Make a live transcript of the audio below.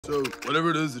So,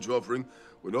 whatever it is that you're offering,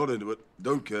 we're not into it.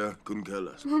 Don't care, couldn't care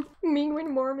less. Mean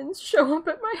when Mormons show up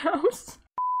at my house.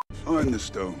 Find the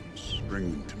stones,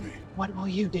 bring them to me. What will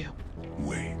you do?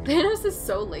 Wait. Thanos is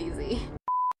so lazy.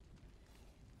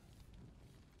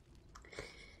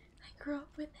 I grew up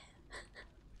with him.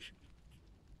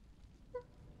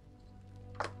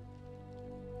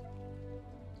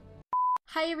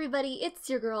 Hi everybody, it's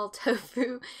your girl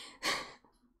Tofu.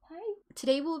 Hi.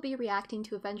 Today we'll be reacting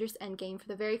to Avengers Endgame for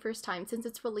the very first time since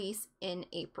its release in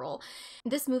April.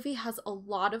 This movie has a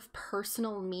lot of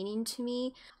personal meaning to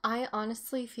me. I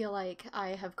honestly feel like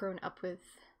I have grown up with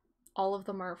all of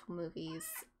the Marvel movies,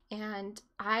 and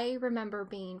I remember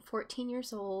being 14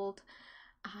 years old.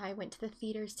 I went to the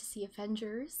theaters to see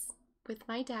Avengers with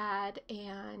my dad,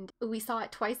 and we saw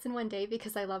it twice in one day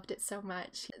because I loved it so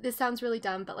much. This sounds really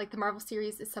dumb, but like the Marvel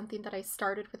series is something that I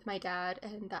started with my dad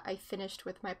and that I finished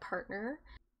with my partner.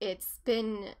 It's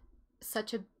been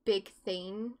such a big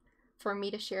thing for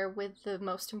me to share with the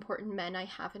most important men I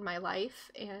have in my life,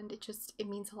 and it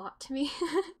means a lot to me.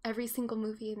 Every single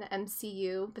movie in the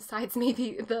MCU, besides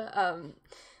maybe the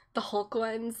Hulk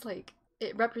ones, like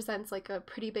it represents like a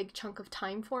pretty big chunk of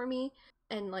time for me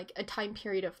and like a time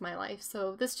period of my life.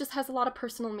 So this just has a lot of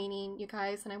personal meaning, you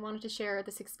guys, and I wanted to share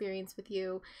this experience with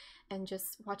you and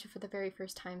just watch it for the very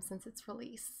first time since its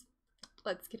release.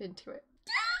 Let's get into it.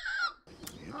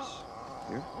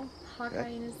 Oh, Hawkeye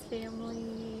and his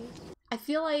family. I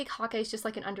feel like Hawkeye's just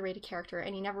like an underrated character,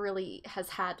 and he never really has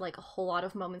had like a whole lot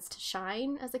of moments to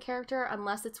shine as a character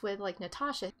unless it's with like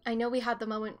Natasha. I know we had the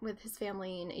moment with his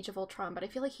family in Age of Ultron, but I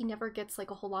feel like he never gets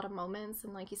like a whole lot of moments,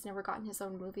 and like he's never gotten his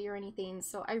own movie or anything.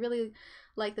 So I really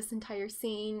like this entire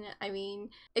scene. I mean,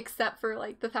 except for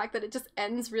like the fact that it just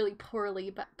ends really poorly,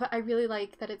 but I really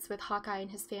like that it's with Hawkeye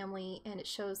and his family, and it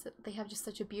shows that they have just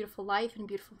such a beautiful life and a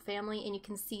beautiful family, and you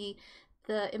can see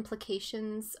the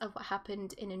implications of what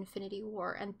happened in Infinity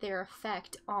War and their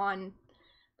effect on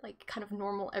like kind of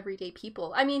normal everyday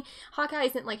people. I mean, Hawkeye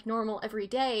isn't like normal every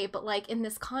day, but like in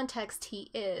this context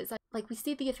he is. Like we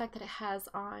see the effect that it has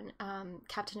on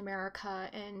Captain America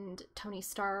and Tony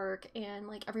Stark and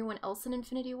like everyone else in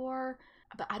Infinity War,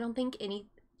 but I don't think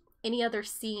any other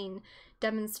scene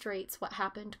demonstrates what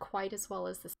happened quite as well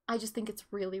as this. I just think it's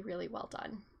really, really well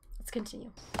done. Let's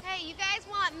continue. Hey, you guys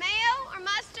want mayo or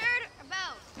mustard or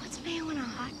both? What's mayo in a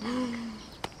hot dog?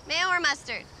 Mayo or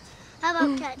mustard? How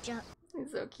about ketchup?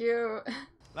 He's so cute.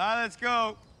 Let's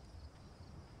go.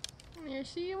 There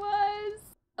she was.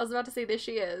 I was about to say there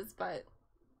she is, but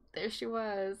there she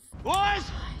was. Boys! I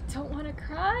don't want to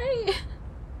cry.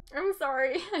 I'm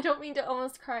sorry. I don't mean to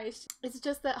almost cry. It's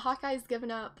just that Hawkeye's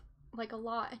given up like a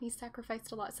lot, and he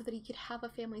sacrificed a lot so that he could have a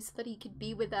family, so that he could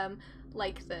be with them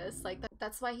like this. Like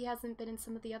that's why he hasn't been in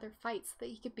some of the other fights, so that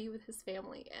he could be with his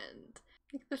family. And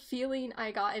like the feeling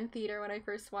I got in theater when I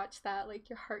first watched that, like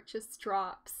your heart just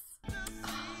drops.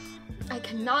 I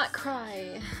cannot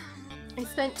cry. I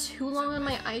spent too long on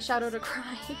my eyeshadow to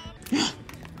cry.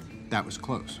 That was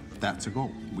close. That's a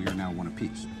goal. We are now one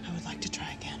apiece. I would like to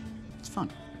try again. It's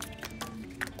fun.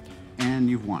 And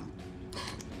you've won.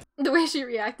 The way she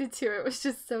reacted to it was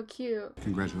just so cute.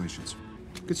 Congratulations.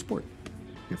 Good sport.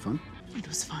 You have fun? It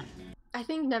was fun. I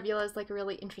think Nebula is like a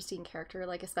really interesting character,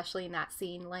 like especially in that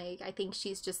scene. Like I think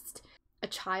she's just a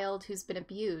child who's been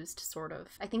abused, sort of.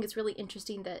 I think it's really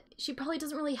interesting that she probably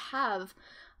doesn't really have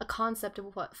a concept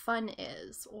of what fun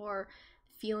is, or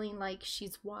feeling like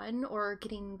she's won, or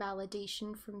getting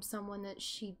validation from someone that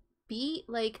she beat.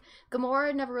 Like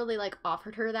Gamora never really like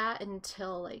offered her that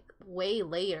until like way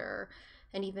later.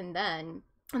 And even then,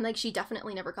 and like she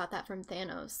definitely never got that from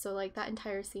Thanos. So like that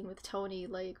entire scene with Tony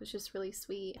like was just really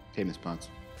sweet. Hey, Miss Potts.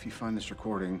 If you find this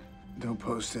recording, don't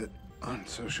post it on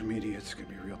social media. It's gonna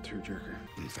be a real tearjerker.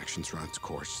 Infection's run its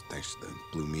course, thanks to the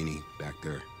blue meanie back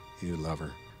there. You love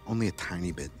her. Only a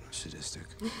tiny bit sadistic.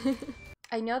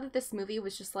 I know that this movie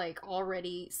was just like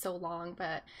already so long,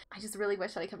 but I just really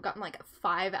wish that I could have gotten like a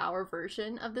 5-hour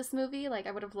version of this movie. Like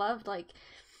I would have loved like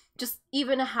just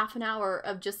even a half an hour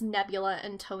of just Nebula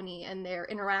and Tony and their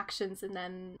interactions, and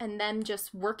them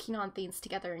just working on things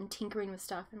together and tinkering with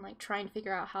stuff and like trying to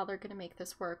figure out how they're going to make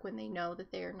this work when they know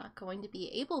that they're not going to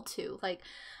be able to. Like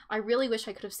I really wish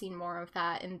I could have seen more of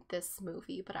that in this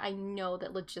movie, but I know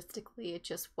that logistically it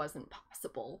just wasn't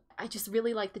possible. I just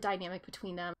really like the dynamic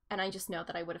between them, and I just know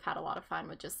that I would have had a lot of fun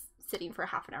with just sitting for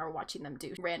half an hour watching them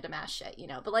do random ass shit, you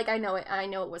know. But like I know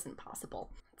it wasn't possible.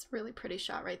 It's a really pretty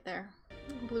shot right there.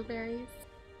 Blueberries.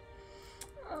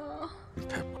 Oh.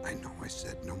 Pep, I know I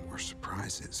said no more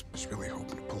surprises. I was really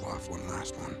hoping to pull off one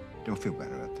last one. Don't feel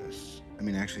bad about this. I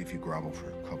mean, actually, if you grovel for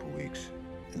a couple weeks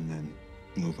and then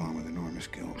move on with enormous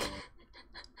guilt.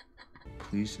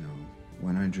 Please know,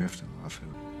 when I drift off,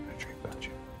 I dream about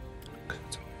you. 'Cause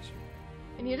it's always you.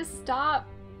 I need to stop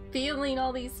feeling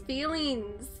all these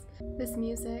feelings. This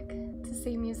music, it's the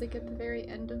same music at the very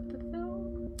end of the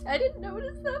film. I didn't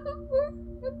notice that before.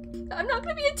 I'm not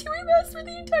gonna be a teary mess for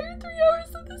the entire 3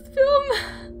 hours of this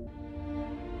film.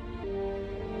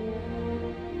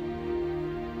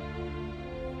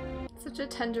 Such a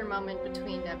tender moment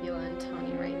between Nebula and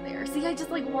Tony right there. See, I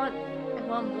just like I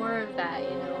want more of that, you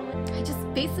know? I just,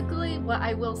 basically, what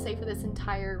I will say for this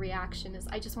entire reaction is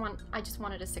I just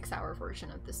wanted a 6-hour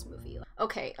version of this movie.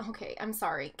 Okay, I'm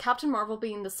sorry. Captain Marvel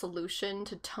being the solution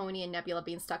to Tony and Nebula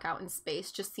being stuck out in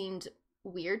space just seemed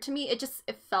weird to me. It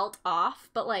felt off,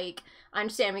 but like, I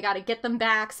understand we gotta get them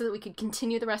back so that we could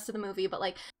continue the rest of the movie, but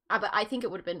like, but I think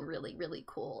it would have been really, really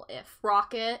cool if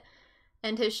Rocket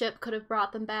and his ship could have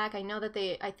brought them back. I know that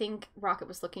I think Rocket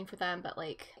was looking for them, but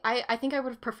like, I think I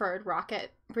would have preferred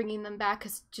Rocket bringing them back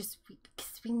because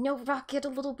we know Rocket a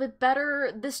little bit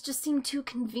better. This just seemed too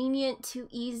convenient, too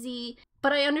easy.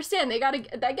 But I understand they gotta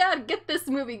get this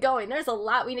movie going. There's a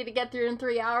lot we need to get through in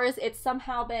 3 hours. It's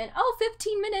somehow been,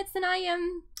 15 minutes and I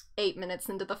am 8 minutes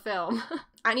into the film.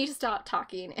 I need to stop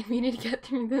talking and we need to get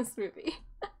through this movie.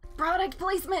 Product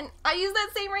placement! I use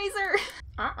that same razor!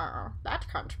 That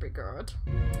can't be good.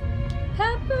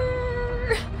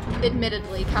 Pepper!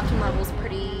 Admittedly, Captain Marvel's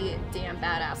pretty damn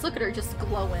badass. Look at her just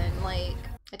glowing, like,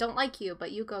 I don't like you,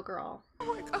 but you go, girl.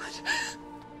 Oh my god.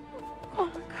 Oh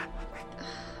my god.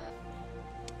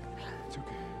 It's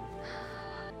okay.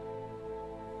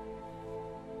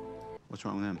 What's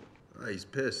wrong with him? He's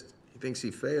pissed. He thinks he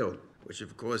failed, which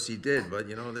of course he did, but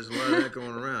you know, there's a lot of that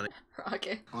going around.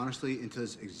 Rocket. Honestly, into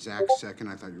this exact second,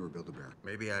 I thought you were Build-A-Bear.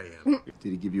 Maybe I am.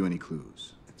 Did he give you any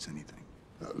clues? It's anything.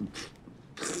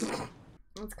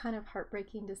 It's kind of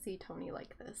heartbreaking to see Tony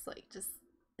like this, like, just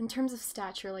in terms of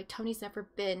stature, like, Tony's never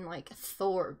been like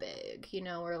Thor big, you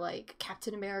know, or like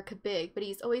Captain America big, but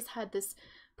he's always had this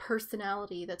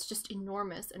personality that's just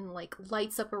enormous and like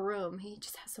lights up a room. He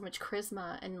just has so much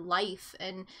charisma and life,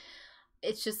 and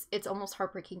it's almost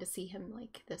heartbreaking to see him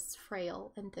like this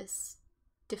frail and this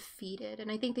defeated.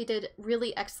 And I think they did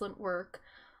really excellent work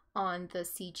on the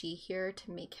CG here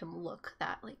to make him look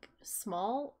that like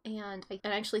small, and I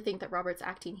actually think that Robert's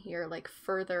acting here like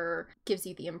further gives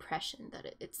you the impression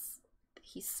that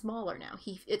he's smaller now.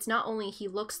 It's not only he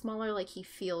looks smaller, like he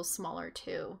feels smaller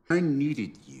too. I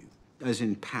needed you, as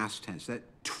in past tense.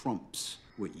 That trumps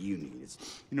what you need.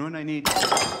 You know what I need?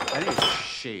 I need a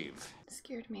shave. It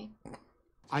scared me.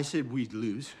 I said we'd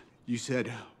lose. You said,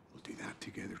 we'll do that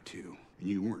together too. And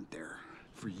you weren't there.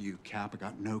 For you, Cap, I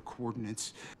got no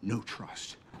coordinates, no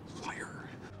trust. Liar.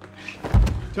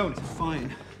 Tony,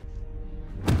 fine.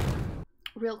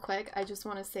 Real quick, I just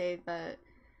want to say that,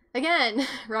 again,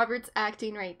 Robert's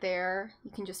acting right there. You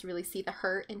can just really see the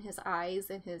hurt in his eyes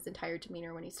and his entire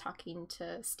demeanor when he's talking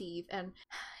to Steve. And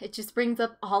it just brings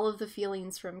up all of the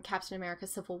feelings from Captain America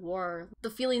Civil War.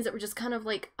 The feelings that were just kind of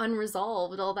like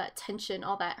unresolved, all that tension,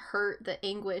 all that hurt, the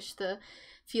anguish, the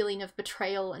feeling of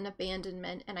betrayal and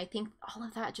abandonment. And I think all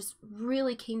of that just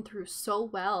really came through so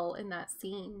well in that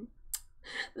scene.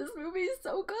 This movie is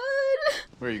so good.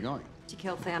 Where are you going? To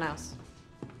kill Thanos.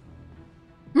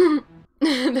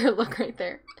 Their look right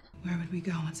there. Where would we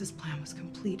go once this plan was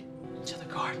complete? To the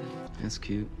garden. That's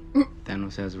cute.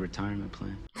 Thanos has a retirement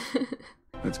plan.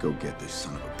 Let's go get this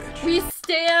son of a bitch. We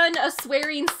stand a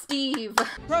swearing Steve.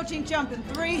 Protein jump in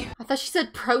 3. I thought she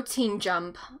said protein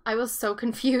jump. I was so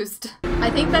confused. I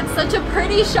think that's such a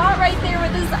pretty shot right there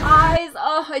with his eyes.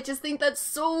 Oh, I just think that's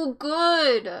so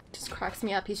good. It just cracks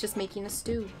me up. He's just making a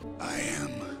stew. I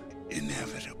am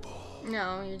inevitable.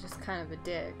 No, you're just kind of a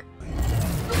dick.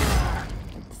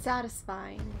 It's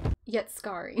satisfying, yet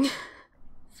scarring.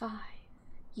 5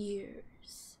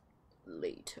 years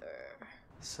later.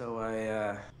 So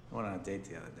I went on a date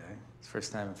the other day. It's the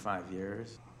first time in 5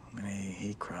 years. And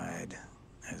he cried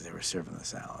as they were serving the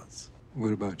salads.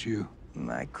 What about you? And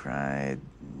I cried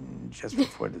just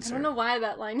before dessert. I don't know why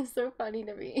that line is so funny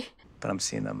to me. But I'm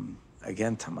seeing them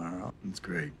again tomorrow. That's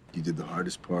great. You did the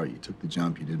hardest part. You took the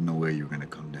jump. You didn't know where you were going to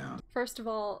come down. First of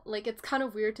all, like, it's kind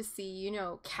of weird to see, you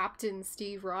know, Captain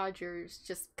Steve Rogers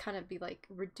just kind of be, like,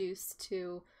 reduced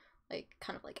to, like,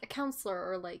 kind of like a counselor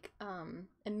or, like,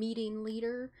 a meeting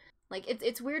leader. Like,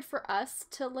 it's weird for us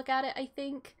to look at it, I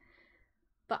think.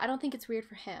 But I don't think it's weird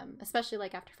for him. Especially,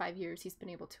 like, after 5 years, he's been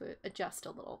able to adjust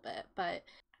a little bit. But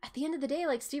at the end of the day,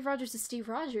 like, Steve Rogers is Steve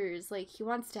Rogers. Like, he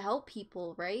wants to help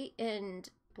people, right? And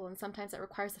sometimes that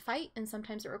requires a fight, and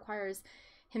sometimes it requires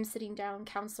him sitting down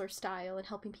counselor style and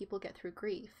helping people get through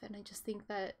grief. And I just think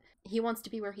that he wants to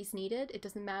be where he's needed. It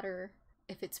doesn't matter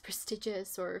if it's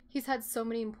prestigious, or he's had so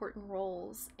many important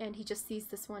roles and he just sees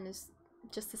this one as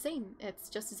just the same. It's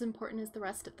just as important as the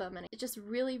rest of them, and it just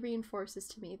really reinforces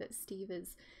to me that Steve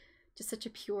is just such a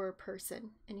pure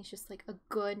person and he's just like a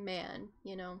good man,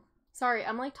 you know? Sorry,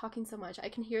 I'm like talking so much. I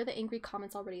can hear the angry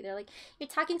comments already. They're like, you're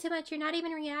talking too much, you're not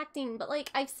even reacting. But like,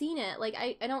 I've seen it. Like,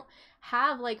 I don't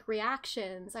have like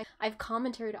reactions. I have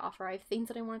commentary to offer. I have things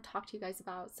that I want to talk to you guys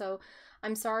about. So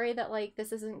I'm sorry that like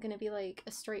this isn't going to be like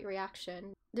a straight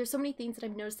reaction. There's so many things that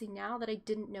I'm noticing now that I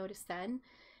didn't notice then.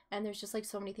 And there's just like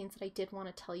so many things that I did want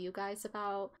to tell you guys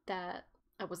about that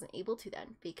I wasn't able to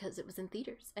then because it was in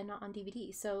theaters and not on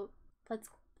DVD. So let's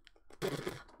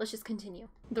just continue.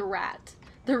 The Rat.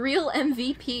 The real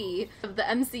MVP of the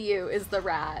MCU is the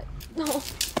Rat. Oh,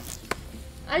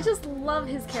 I just love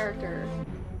his character.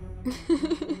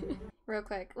 Real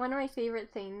quick, one of my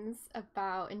favorite things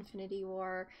about Infinity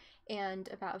War and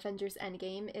about Avengers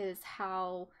Endgame is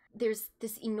how there's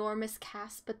this enormous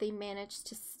cast, but they managed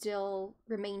to still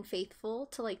remain faithful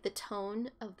to like the tone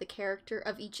of the character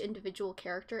of each individual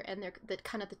character and the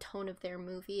kind of the tone of their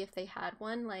movie if they had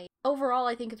one. Like overall,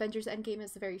 I think Avengers Endgame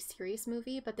is a very serious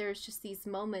movie, but there's just these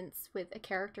moments with a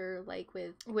character like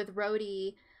with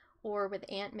Rhodey or with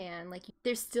Ant-Man, like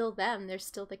they're still them, they're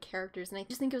still the characters, and I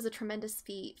just think it was a tremendous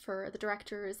feat for the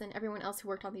directors and everyone else who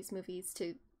worked on these movies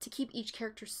to keep each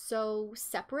character so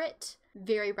separate,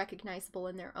 very recognizable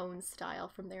in their own style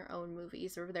from their own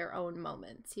movies or their own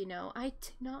moments, you know? I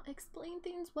did not explain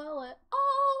things well at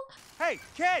all. Hey,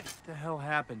 kid! What the hell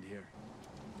happened here?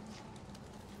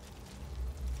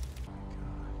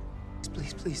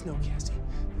 Please, please, no, Cassie.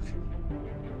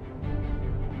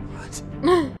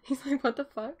 What? He's like, what the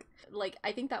fuck? Like,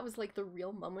 I think that was like the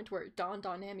real moment where it dawned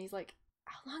on him. He's like,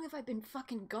 how long have I been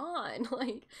fucking gone?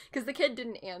 Like, because the kid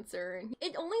didn't answer. And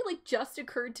it only like just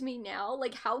occurred to me now,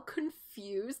 like how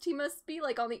confused he must be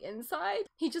like on the inside.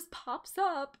 He just pops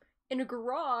up in a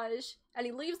garage and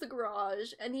he leaves the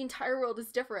garage and the entire world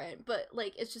is different. But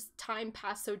like, it's just time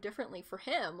passed so differently for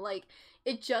him. Like,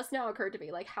 it just now occurred to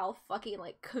me like how fucking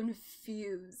like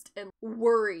confused and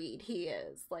worried he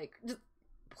is. Like, just...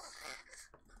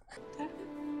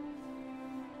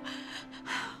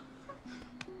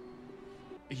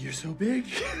 You're so big.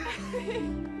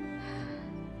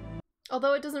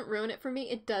 Although it doesn't ruin it for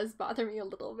me, it does bother me a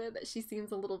little bit that she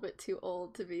seems a little bit too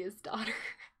old to be his daughter.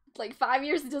 Like 5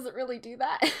 years doesn't really do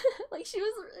that. Like she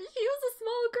was a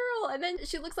small girl and then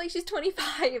she looks like she's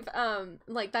 25.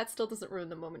 Like that still doesn't ruin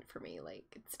the moment for me. Like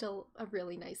it's still a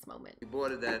really nice moment. We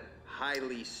boarded that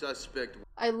highly suspect.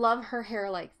 I love her hair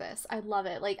like this. I love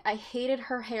it. Like I hated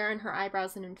her hair and her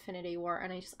eyebrows in Infinity War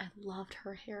and I loved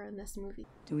her hair in this movie.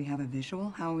 Do we have a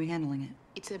visual? How are we handling it?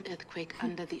 It's an earthquake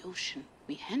under the ocean.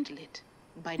 We handle it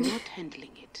by not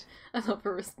handling it. I love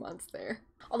her response there.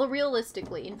 Although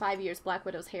realistically, in 5 years, Black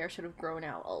Widow's hair should have grown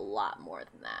out a lot more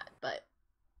than that, but...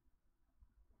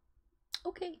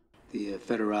 okay. The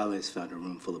Federales found a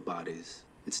room full of bodies.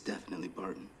 It's definitely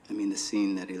Barton. I mean, the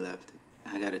scene that he left.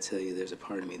 I gotta tell you, there's a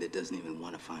part of me that doesn't even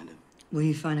want to find him. Will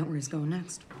you find out where he's going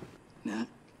next? Nat?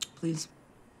 Please.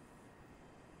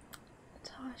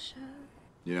 Natasha.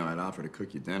 You know, I'd offer to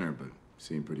cook you dinner, but you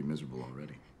seem pretty miserable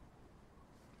already.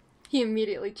 He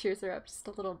immediately cheers her up just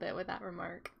a little bit with that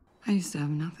remark. I used to have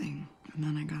nothing, and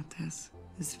then I got this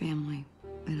family,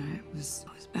 and it was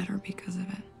better because of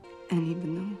it. And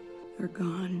even though they're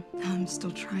gone, I'm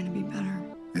still trying to be better.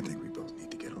 I think we both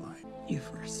need to get alive. You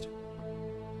first.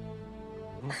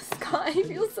 Scott, I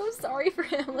feel so sorry for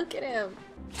him. Look at him.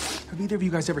 Have either of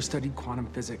you guys ever studied quantum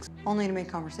physics? Only to make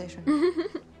conversation.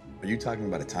 Are you talking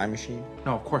about a time machine?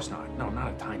 No, of course not. No,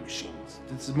 not a time machine.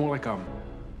 This is more like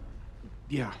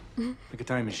yeah, like a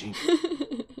time machine.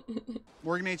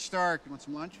 Morgan H. Stark, you want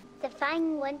some lunch?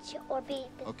 Define lunch or be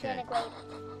disintegrated.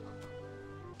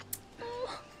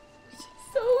 She's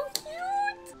so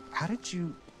cute. How did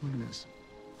you... Look at this.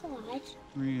 God.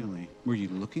 Really? Were you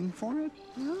looking for it?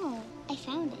 No, I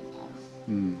found it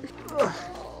though.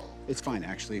 It's fine,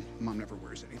 actually. Mom never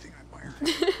wears anything I buy her.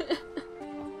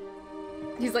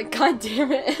 He's like, God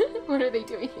damn it. What are they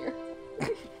doing here?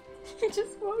 He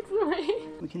just walks away.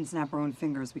 We can snap our own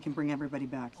fingers. We can bring everybody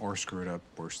back. Or screw it up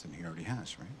worse than he already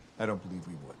has, right? I don't believe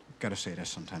we would. Gotta say, I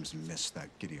sometimes miss that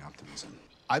giddy optimism.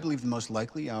 I believe the most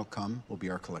likely outcome will be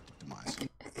our collective demise.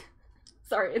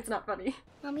 Sorry, it's not funny.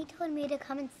 Mommy told me to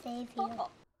come and save you.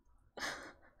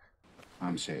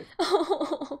 I'm safe.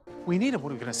 We need it.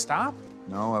 What, are we gonna stop?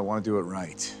 No, I want to do it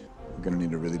right. We're gonna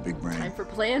need a really big brain. Time for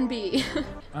plan B.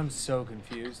 I'm so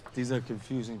confused. These are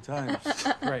confusing times.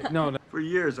 Right, no. For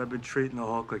years, I've been treating the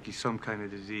Hulk like he's some kind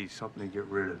of disease, something to get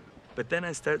rid of. But then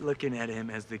I start looking at him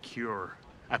as the cure.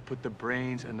 I put the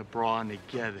brains and the brawn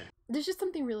together. There's just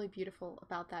something really beautiful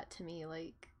about that to me,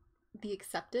 like the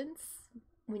acceptance.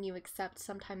 When you accept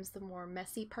sometimes the more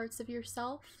messy parts of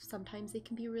yourself, sometimes they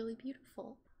can be really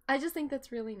beautiful. I just think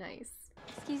that's really nice.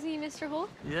 Excuse me, Mr. Holt?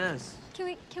 Yes.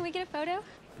 Can we get a photo? Do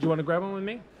you want to grab one with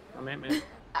me? I'm Ant-Man.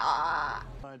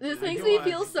 This makes me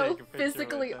feel so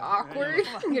physically awkward.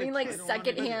 I'm getting like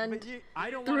secondhand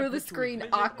through the screen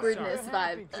awkwardness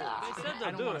vibe.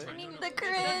 The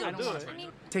cringe.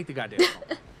 Take the goddamn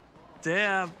phone.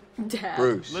 Damn. Dad.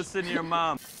 Bruce. Listen to your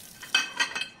mom.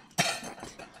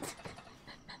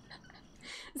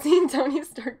 Seeing Tony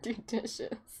start doing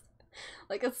dishes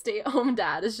like a stay-at-home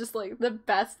dad is just like the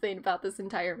best thing about this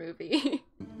entire movie.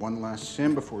 One last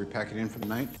sim before we pack it in for the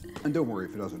night. And don't worry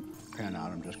if it doesn't pan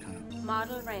out, I'm just kind of...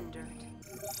 Model rendered.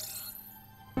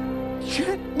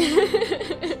 Shit!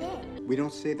 We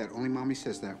don't say that, only mommy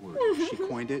says that word. She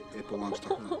coined it, it belongs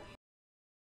to her.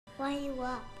 Why are you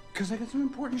up? Because I got some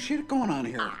important shit going on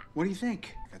here. What do you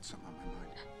think? I got something on my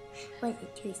mind. Was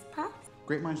it juice pops?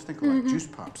 Great minds think alike. Juice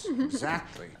pops.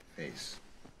 Exactly. Face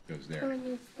goes there. What's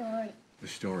the story? The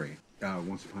story.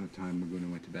 Once upon a time, we're going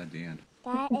to went to bed at the end.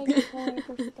 That is a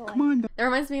horrible story. Come on. That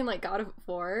reminds me in like God of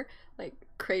War, like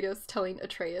Kratos telling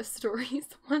Atreus stories.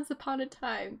 Once upon a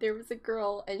time, there was a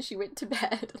girl and she went to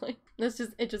bed. Like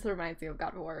it just reminds me of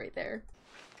God of War right there.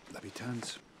 Love you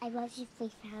tons. I love you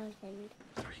 3,000.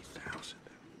 3,000.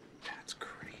 That's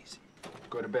crazy.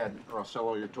 Go to bed, or I'll sell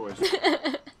all your toys.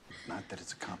 Not that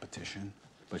it's a competition,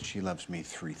 but she loves me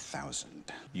 3,000.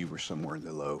 You were somewhere in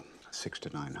the low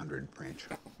 600 to 900 range.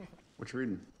 What you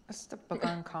reading? Just a book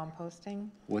on composting.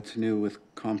 What's new with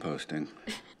composting?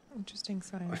 Interesting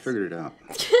science. I figured it out.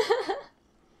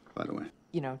 By the way.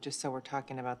 You know, just so we're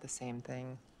talking about the same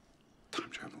thing. Time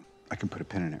travel. I can put a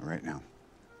pin in it right now.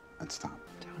 Let's stop.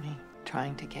 Tony,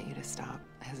 trying to get you to stop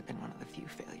has been one of the few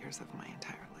failures of my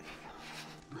entire life.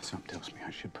 Something tells me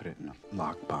I should put it in a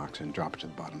lockbox and drop it to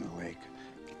the bottom of the lake.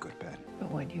 Go to bed.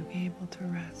 But would you be able to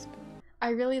rest? I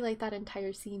really like that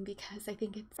entire scene because I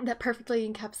think that perfectly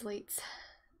encapsulates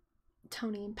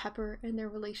Tony and Pepper and their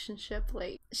relationship.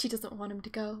 Like, she doesn't want him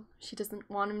to go. She doesn't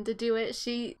want him to do it.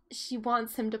 She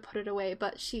wants him to put it away,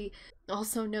 but she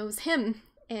also knows him,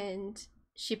 and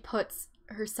she puts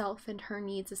herself and her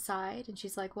needs aside, and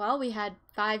she's like, well, we had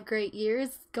 5 great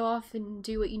years. Go off and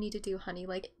do what you need to do, honey.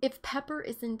 Like, if Pepper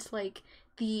isn't like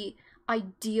the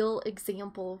ideal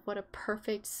example of what a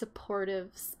perfect supportive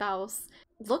spouse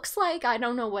looks like, I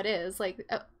don't know what is. Like,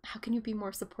 how can you be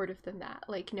more supportive than that?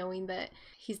 Like, knowing that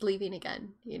he's leaving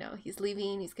again, you know, he's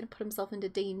leaving, he's gonna put himself into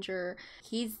danger,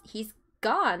 he's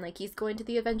gone, like he's going to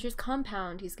the Avengers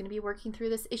compound, he's gonna be working through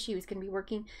this issue, he's gonna be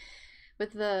working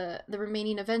with the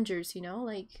remaining Avengers, you know,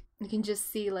 like you can just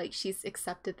see like she's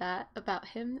accepted that about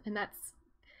him, and that's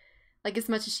like, as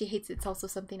much as she hates it, it's also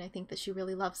something I think that she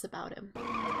really loves about him.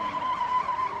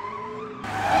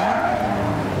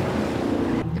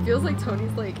 It feels like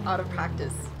Tony's like out of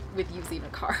practice with using a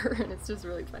car, and it's just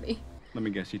really funny. Let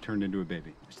me guess, he turned into a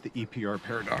baby. It's the EPR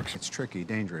paradox. It's tricky,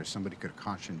 dangerous. Somebody could have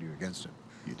cautioned you against it.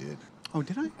 You did. Oh,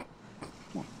 did I?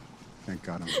 Well, thank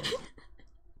God I'm dead.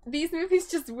 These movies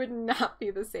just would not be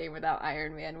the same without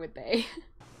Iron Man, would they?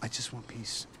 I just want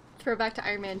peace. Throwback to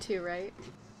Iron Man 2, right?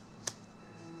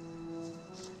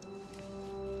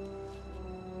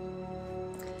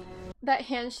 That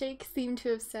handshake seemed to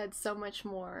have said so much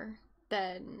more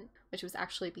than which was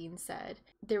actually being said.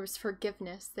 There was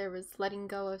forgiveness, there was letting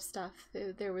go of stuff,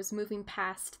 there was moving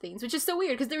past things, which is so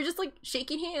weird because they were just like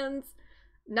shaking hands,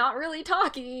 not really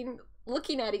talking,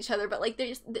 looking at each other, but like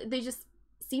they just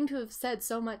seem to have said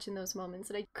so much in those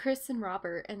moments. And Chris and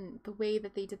Robert, and the way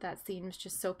that they did that scene was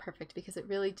just so perfect because it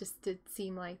really just did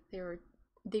seem like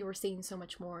they were saying so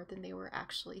much more than they were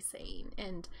actually saying,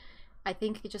 and I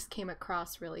think it just came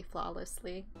across really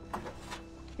flawlessly.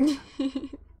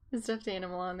 The stuffed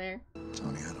animal on there.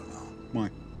 Tony, I don't know. Why?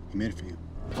 I made it for you.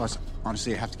 Plus,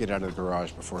 honestly, I have to get out of the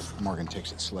garage before Morgan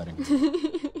takes it sledding.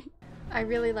 I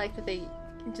really like that they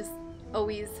just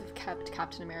always have kept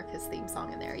Captain America's theme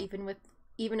song in there, even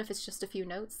if it's just a few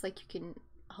notes. Like, you can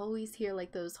always hear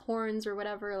like those horns or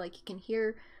whatever. Like, you can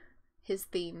hear his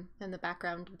theme in the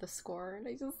background of the score, and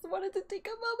I just wanted to take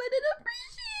a moment and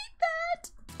appreciate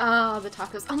that. Ah, the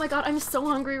tacos. Oh my god, I'm so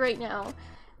hungry right now.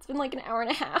 It's been like an hour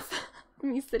and a half.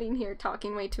 Me sitting here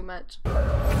talking way too much.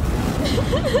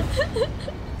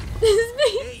 This is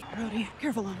me. Rory,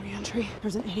 careful on re-entry.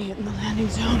 There's an idiot in the landing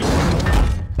zone.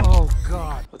 Oh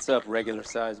god. What's up, regular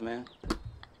size man?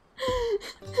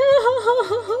 It's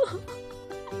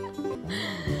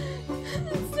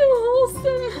so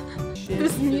wholesome.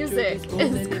 This music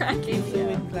is cracking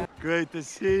me up. Great to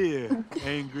see you,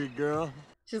 angry girl.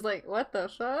 She's like, what the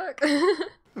fuck?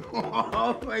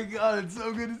 Oh my God, it's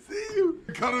so good to see you.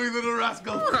 Cuddly little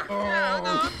rascal.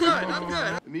 Yeah, no, I'm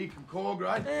good. Meek and Corn,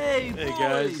 right? Hey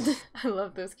guys. I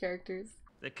love those characters.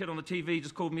 That kid on the TV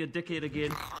just called me a dickhead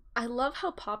again. I love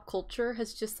how pop culture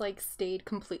has just like stayed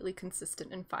completely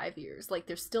consistent in 5 years. Like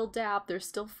there's still Dap, there's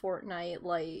still Fortnite,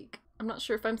 like I'm not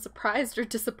sure if I'm surprised or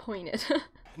disappointed.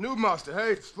 Noob Master,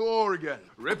 hey, it's Thor again.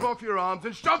 Rip off your arms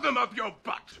and shove them up your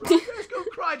butt. Let's go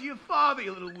cry to your father,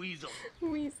 you little weasel.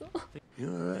 Weasel.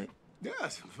 You all right?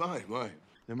 Yes, I'm fine, why?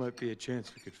 There might be a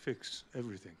chance we could fix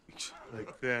everything.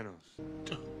 Like Thanos.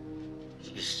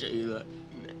 You say that.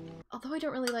 Although I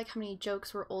don't really like how many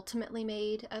jokes were ultimately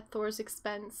made at Thor's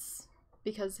expense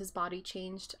because his body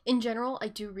changed. In general, I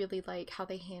do really like how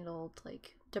they handled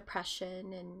like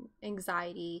depression and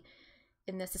anxiety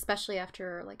in this, especially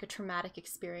after like a traumatic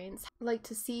experience. Like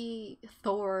to see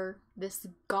Thor, this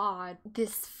god,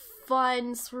 this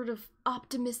fun, sort of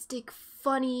optimistic,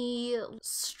 funny,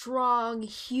 strong,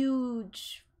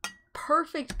 huge,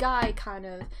 perfect guy kind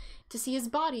of, to see his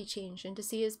body change and to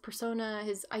see his persona,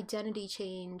 his identity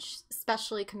change,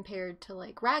 especially compared to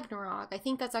like Ragnarok. I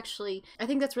think that's really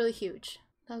huge.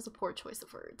 That was a poor choice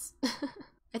of words.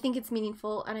 I think it's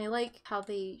meaningful, and I like how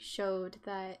they showed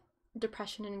that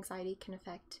depression and anxiety can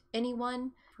affect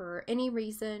anyone for any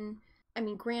reason. I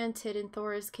mean, granted, in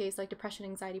Thor's case, like depression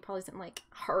and anxiety probably isn't like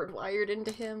hardwired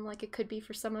into him like it could be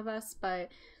for some of us,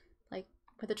 but like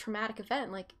with a traumatic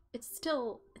event, like it's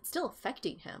still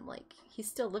affecting him. Like he's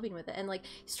still living with it, and like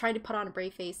he's trying to put on a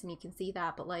brave face and you can see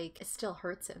that, but like it still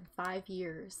hurts him. 5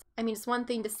 years. I mean, it's one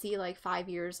thing to see like 5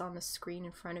 years on the screen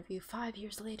in front of you 5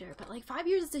 years later, but like 5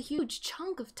 years is a huge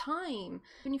chunk of time.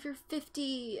 And if you're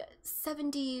 50,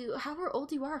 70, however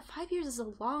old you are, 5 years is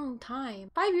a long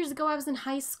time. 5 years ago I was in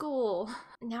high school.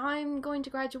 Now I'm going to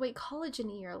graduate college in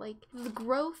a year. Like the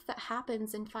growth that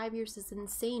happens in 5 years is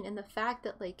insane, and the fact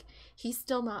that like he's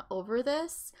still not over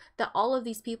this, that all of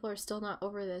these people are still not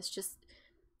over this, just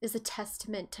is a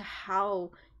testament to how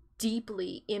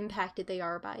deeply impacted they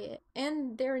are by it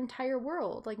and their entire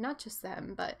world. Like not just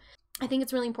them, but I think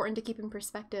it's really important to keep in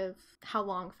perspective how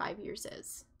long 5 years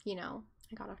is, you know.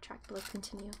 I got off track, but let's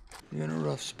continue. You're in a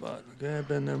rough spot, okay? I've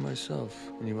been there myself.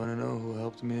 And you want to know who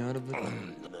helped me out of it?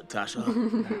 Natasha.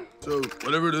 So,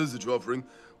 whatever it is that you're offering,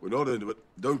 we're not into it.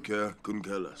 Don't care, couldn't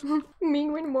care less.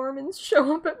 Mean when Mormons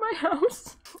show up at my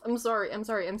house. I'm sorry, I'm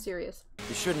serious.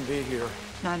 You shouldn't be here.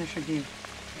 Neither should you.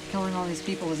 Killing all these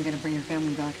people isn't gonna bring your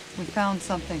family back. We found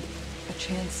something. A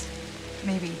chance.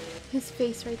 Maybe. His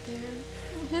face right there.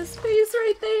 His face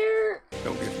right there.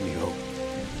 Don't give me hope.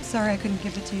 Sorry I couldn't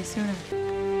give it to you sooner.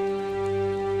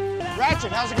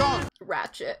 Ratchet, how's it going?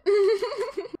 Ratchet.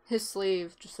 His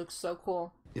sleeve just looks so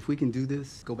cool. If we can do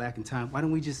this, go back in time, why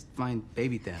don't we just find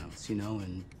baby Thanos, you know,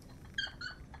 and...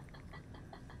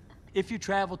 If you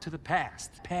travel to the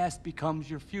past becomes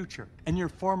your future, and your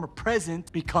former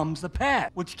present becomes the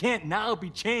past, which can't now be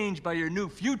changed by your new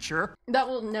future. That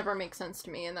will never make sense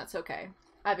to me, and that's okay.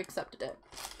 I've accepted it.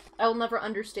 I will never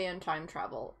understand time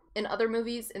travel. In other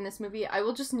movies, in this movie, I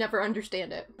will just never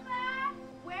understand it.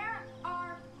 Where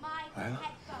are my headphones?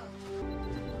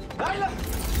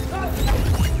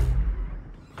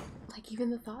 Like, even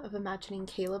the thought of imagining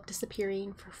Caleb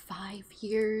disappearing for 5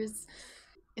 years,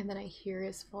 and then I hear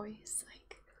his voice,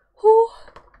 like, whoo!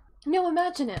 No,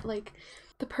 imagine it, like,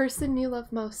 the person you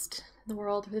love most in the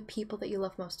world, or the people that you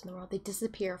love most in the world, they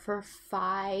disappear for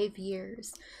 5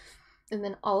 years. And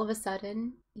then all of a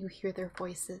sudden, you hear their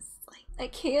voices, like, I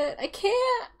can't!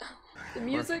 The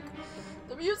music!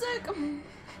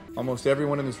 Almost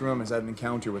everyone in this room has had an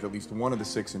encounter with at least one of the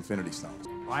 6 Infinity Stones.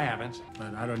 I haven't,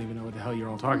 but I don't even know what the hell you're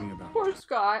all talking about. Poor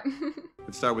Scott.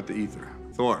 Let's start with the ether.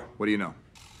 Thor, what do you know?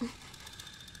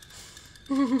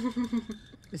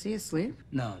 Is he asleep?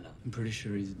 No, I'm pretty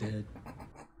sure he's dead.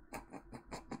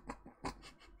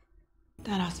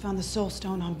 Thanos found the Soul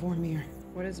Stone on Vormir.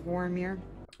 What is Vormir?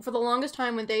 For the longest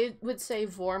time, when they would say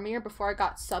Vormir before I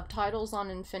got subtitles on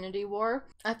Infinity War,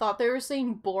 I thought they were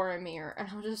saying Boromir, and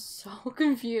I was just so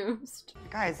confused.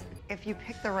 Guys, if you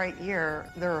pick the right year,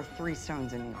 there are 3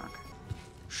 stones in New York.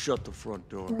 Shut the front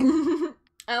door.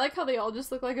 I like how they all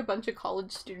just look like a bunch of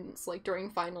college students, like during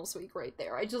finals week right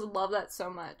there. I just love that so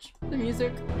much. The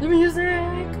music. The music!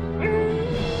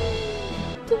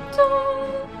 You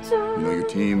know your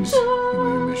teams, you know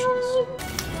your missions.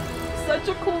 Such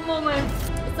a cool moment.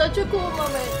 Such a cool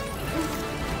moment.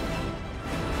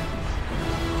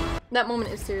 That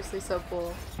moment is seriously so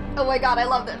cool. Oh my god, I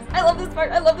love this. I love this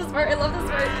part. I love this part. I love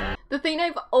this part. The thing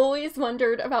I've always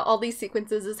wondered about all these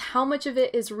sequences is how much of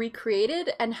it is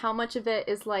recreated and how much of it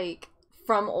is like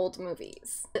from old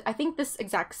movies. I think this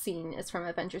exact scene is from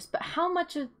Avengers, but how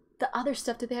much of the other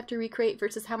stuff did they have to recreate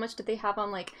versus how much did they have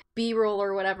on like B-roll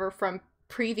or whatever from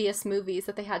previous movies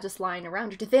that they had just lying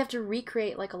around, or did they have to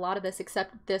recreate like a lot of this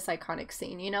except this iconic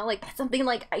scene, you know? Like, that's something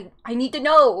like I need to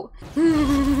know.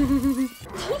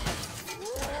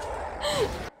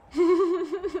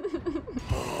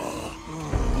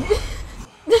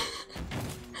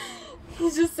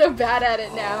 He's just so bad at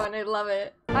it now, and I love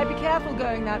it. I'd be careful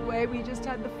going that way. We just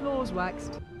had the floors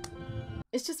waxed.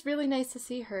 It's just really nice to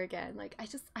see her again. Like,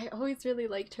 I always really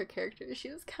liked her character. She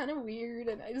was kind of weird,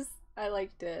 and I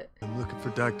liked it. I'm looking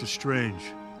for Dr.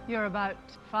 Strange. You're about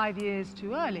 5 years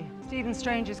too early. Stephen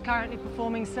Strange is currently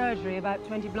performing surgery about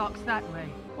 20 blocks that way.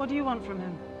 What do you want from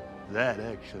him? That,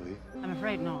 actually. I'm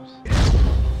afraid not.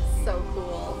 So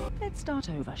cool. Let's start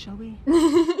over, shall we?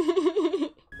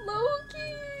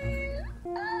 Loki!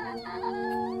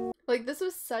 Like, this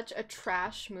was such a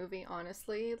trash movie,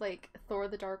 honestly. Like, Thor: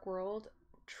 The Dark World,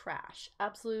 trash.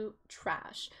 Absolute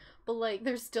trash. But, like,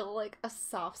 there's still, like, a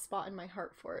soft spot in my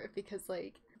heart for it because,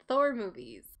 like, Thor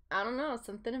movies, I don't know,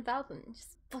 something about them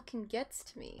just fucking gets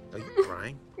to me. Are you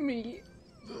crying? Me.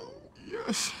 Oh,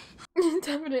 yes.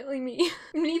 Definitely me.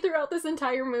 Me throughout this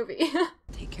entire movie.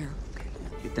 Take care.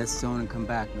 Get that stone and come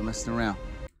back. No messing around.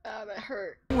 That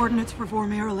hurt. Coordinates for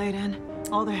Vormir are laid in.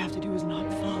 All they have to do is not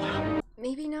fall out.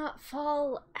 Maybe not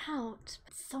fall out,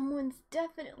 but someone's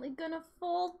definitely gonna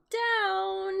fall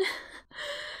down.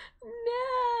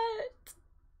 Net.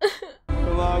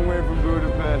 A long way from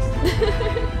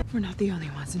Budapest. We're not the only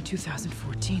ones in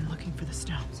 2014 looking for the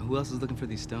stones. So who else is looking for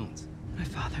these stones? My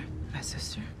father, my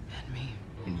sister, and me.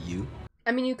 And you?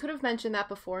 I mean, you could have mentioned that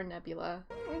before, Nebula.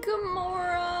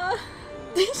 Gamora.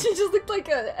 She just looked like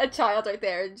a child right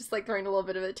there, just like throwing a little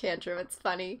bit of a tantrum. It's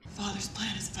funny. Father's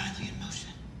plan is finally in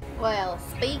motion. Well,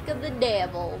 speak of the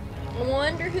devil. I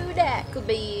wonder who that could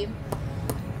be.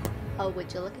 Oh,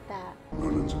 would you look at that?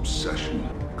 Ronan's obsession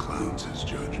clouds his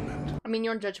judgment. I mean,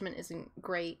 your judgment isn't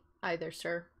great either,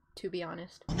 sir, to be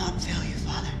honest. I will not fail you,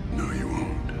 Father. No, you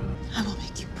won't. I will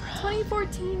make you proud.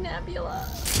 2014 Nebula.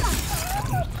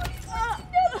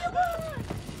 Nebula!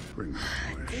 Bring that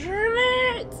Damn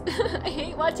it! I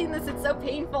hate watching this, it's so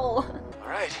painful.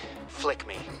 Alright, flick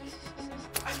me.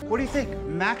 What do you think?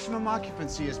 Maximum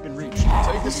occupancy has been reached.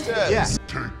 Take the stairs. Yes.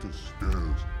 Take the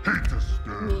stairs. Hate the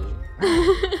stairs.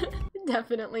 Me.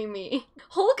 Definitely me.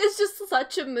 Hulk is just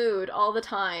such a mood all the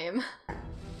time.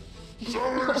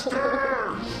 Stairs.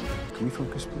 Can we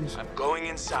focus, please? I'm going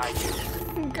inside you.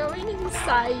 I'm going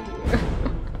inside you.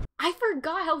 I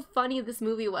forgot how funny this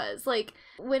movie was. Like,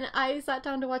 when I sat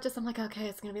down to watch this, I'm like, okay,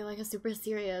 it's gonna be like a super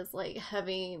serious, like,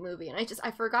 heavy movie. And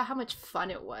I forgot how much fun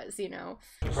it was, you know?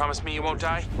 You promise me you won't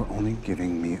die? We're only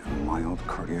giving me a mild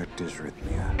cardiac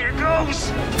dysrhythmia. Here goes!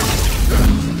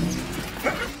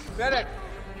 Medic!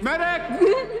 Medic!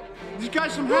 You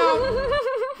got some help!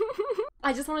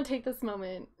 I just want to take this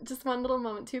moment, just one little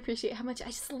moment, to appreciate how much I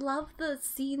just love the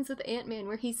scenes with Ant-Man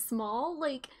where he's small.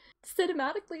 Like,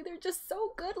 cinematically, they're just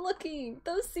so good looking.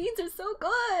 Those scenes are so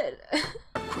good.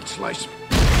 Quick slice.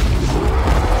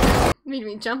 Made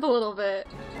me jump a little bit.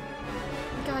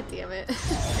 God damn it.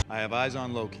 I have eyes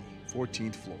on Loki,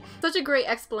 14th floor. Such a great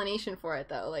explanation for it,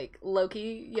 though. Like,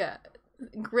 Loki, yeah.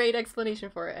 Great explanation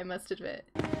for it, I must admit.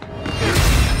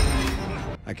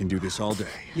 I can do this all day.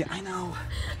 Yeah, I know.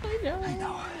 I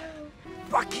know.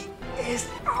 Bucky is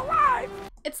alive!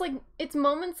 It's like, it's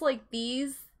moments like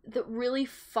these that really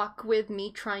fuck with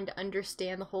me trying to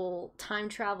understand the whole time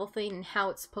travel thing and how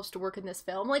it's supposed to work in this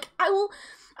film. Like, I will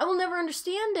never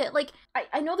understand it. Like,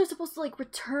 I know they're supposed to, like,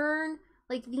 return,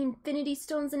 like, the Infinity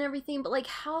Stones and everything, but, like,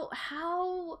 how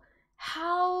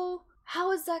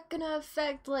is that gonna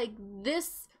affect, like,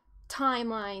 this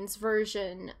timeline's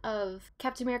version of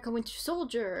Captain America Winter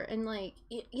Soldier? And, like,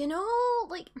 you know,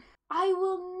 like, I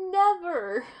will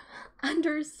never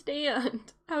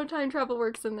understand how time travel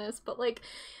works in this, but, like,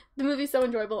 the movie's so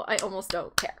enjoyable, I almost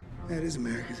don't care. That is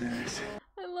America's ass.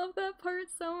 I love that part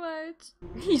so much.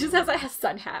 He just has a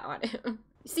sun hat on him.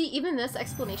 See, even this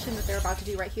explanation that they're about to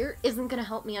do right here isn't gonna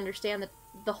help me understand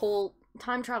the whole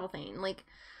time travel thing. Like,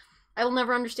 I will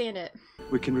never understand it.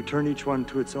 We can return each one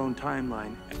to its own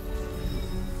timeline.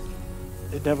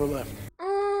 It never left.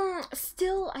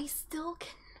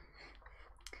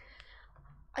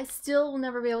 I still will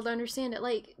never be able to understand it.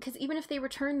 Like, because even if they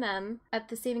return them at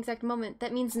the same exact moment,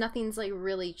 that means nothing's, like,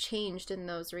 really changed in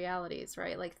those realities,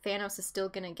 right? Like, Thanos is still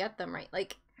gonna get them, right?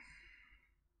 Like,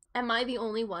 am I the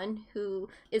only one who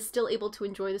is still able to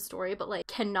enjoy the story, but, like,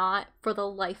 cannot, for the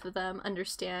life of them,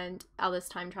 understand how this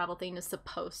time travel thing is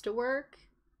supposed to work?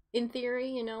 In theory,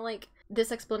 you know? Like, this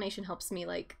explanation helps me,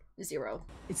 like, zero.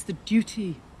 It's the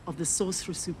duty of the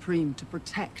Sorcerer Supreme to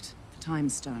protect the Time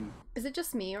Stone. Is it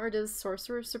just me, or does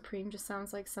Sorcerer Supreme just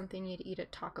sounds like something you'd eat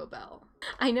at Taco Bell?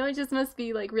 I know it just must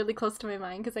be like really close to my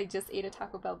mind because I just ate a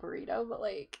Taco Bell burrito, but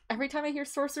like every time I hear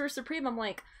Sorcerer Supreme, I'm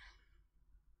like,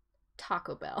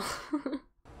 Taco Bell.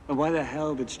 And why the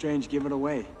hell did Strange give it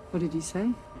away? What did he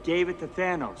say? Gave it to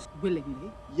Thanos.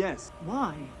 Willingly? Yes.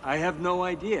 Why? I have no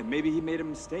idea. Maybe he made a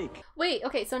mistake. Wait,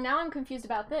 okay, so now I'm confused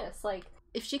about this. Like,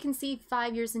 if she can see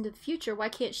 5 years into the future, why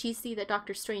can't she see that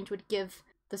Doctor Strange would give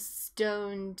the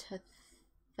stone to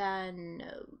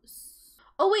Thanos?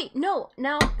 Oh wait, no,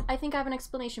 now I think I have an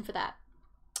explanation for that.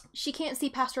 She can't see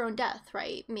past her own death,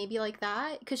 right? Maybe like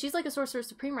that? Because she's like a Sorcerer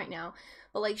Supreme right now,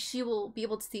 but like she will be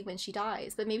able to see when she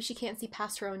dies, but maybe she can't see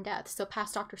past her own death. So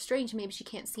past Doctor Strange, maybe she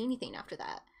can't see anything after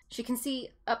that. She can see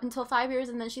up until 5 years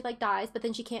and then she like dies, but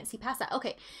then she can't see past that.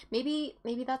 Okay, maybe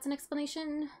that's an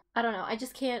explanation. I don't know. I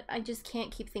just can't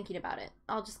keep thinking about it.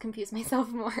 I'll just confuse myself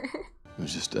more. I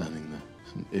was just standing there,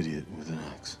 an idiot with an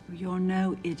axe. You're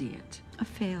no idiot. A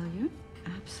failure?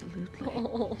 Absolutely.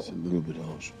 Oh. It's a little bit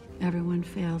harsh. Everyone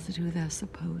fails at who they're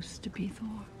supposed to be, Thor.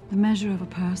 The measure of a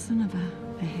person, of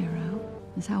a hero,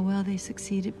 is how well they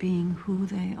succeed at being who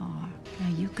they are. Now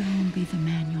you go and be the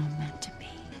man you're meant to be.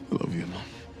 I love you, Mom.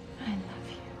 I love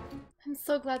you. I'm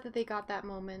so glad that they got that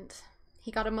moment.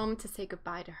 He got a moment to say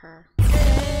goodbye to her.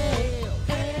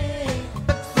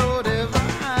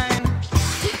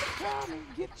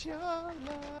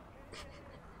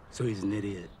 So he's an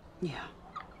idiot. Yeah.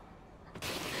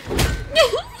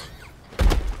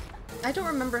 I don't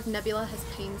remember if Nebula has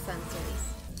pain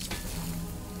sensors.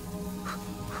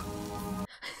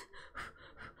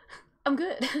 I'm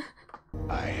good.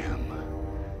 I am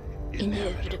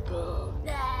inevitable.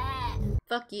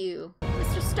 Fuck you.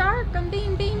 Mr. Stark, I'm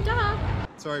being beamed up.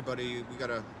 Sorry, buddy, we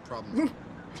got a problem.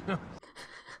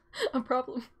 A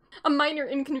problem. A minor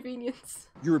inconvenience.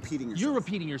 You're repeating yourself. You're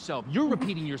repeating yourself. You're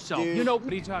repeating yourself. Dude. You know,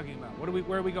 what are you talking about?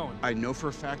 Where are we going? I know for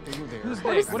a fact they were there. Who's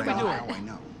they? What are we doing? I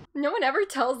know. No one ever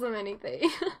tells them anything.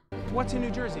 What's in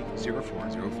New Jersey?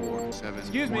 0407.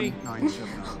 Excuse me.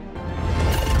 1979.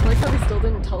 I like how they still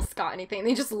didn't tell Scott anything.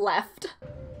 They just left.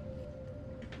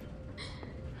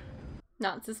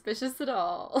 Not suspicious at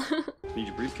all. Need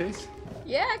your briefcase?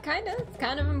 Yeah, kinda. It's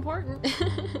kind of important.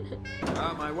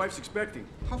 My wife's expecting.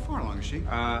 How far along is she?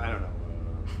 I don't know.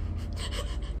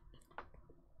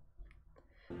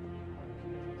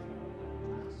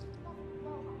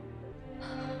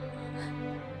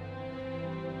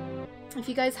 If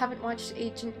you guys haven't watched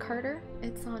Agent Carter,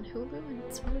 it's on Hulu and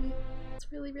it's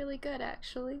really good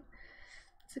actually.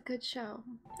 It's a good show.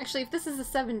 Actually, if this is the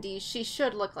 70s, she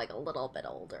should look like a little bit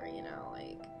older, you know,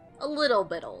 like a little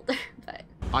bit older, but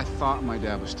I thought my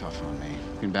dad was tough on me.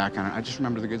 Looking back on it, I just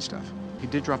remember the good stuff. He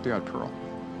did drop the odd pearl.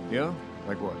 Yeah?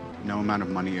 Like what? No amount of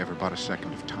money ever bought a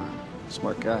second of time.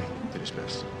 Smart guy. Did his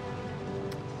best.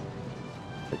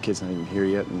 The kid's not even here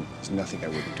yet, and there's nothing I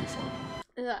wouldn't do for him.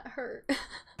 that hurt.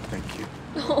 Thank you.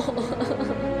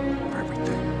 For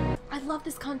everything. I love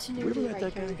this continuity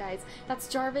right here, guys. That's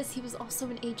Jarvis. He was also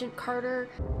an Agent Carter.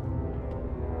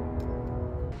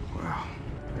 Wow.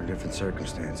 Under different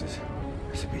circumstances,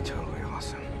 this would be totally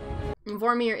awesome.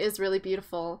 Vormir is really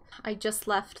beautiful. I just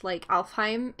left like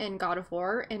Alfheim and God of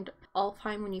War, and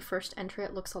Alfheim, when you first enter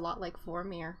it, looks a lot like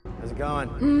Vormir. How's it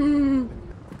going?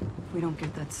 If we don't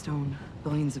get that stone,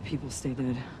 billions of people stay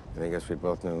dead. I guess we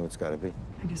both know who it's gotta be.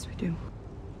 I guess we do.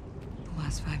 The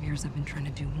last 5 years I've been trying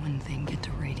to do one thing, get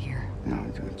to right here. No,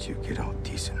 don't you get all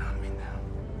decent on me now.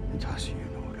 Natasha, you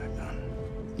know what I've done.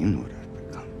 You know what I've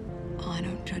become. Oh, I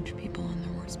don't judge people on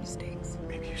their worst mistakes.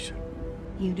 Maybe you should.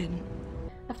 You didn't.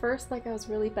 At first, like, I was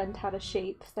really bent out of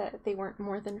shape that they weren't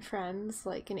more than friends.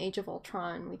 Like, in Age of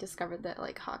Ultron, we discovered that,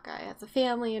 like, Hawkeye has a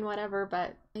family and whatever,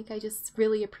 but, like, I just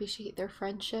really appreciate their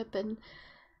friendship and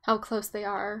how close they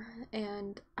are.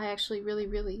 And I actually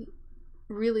really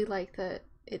like that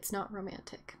it's not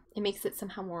romantic. It makes it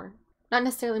somehow more, not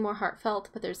necessarily more heartfelt,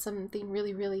 but there's something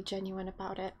really genuine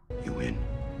about it. You win.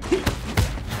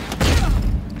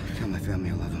 Tell my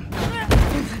family I love them.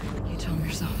 You tell them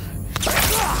yourself.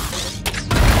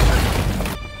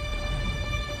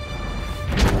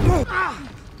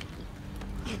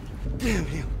 Damn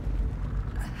you.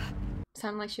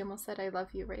 Sounded like she almost said I love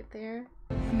you right there.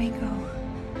 Let me go.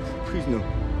 Please no.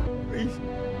 Please.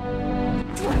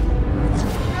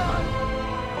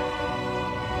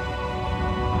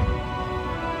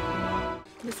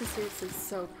 This is seriously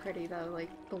so pretty though,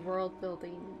 like the world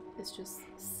building is just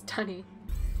stunning.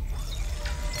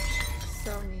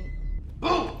 So neat.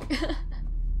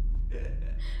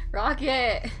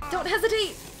 Rocket! Don't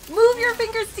hesitate! Move your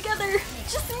fingers together!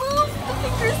 Just move the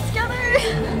fingers together!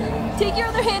 Take your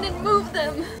other hand and move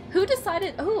them! Who decides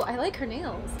decided, oh, I like her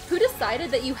nails. Who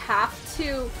decided that you have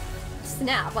to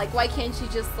snap? Like, why can't you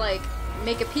just like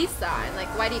make a peace sign? Like,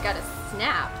 why do you gotta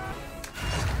snap?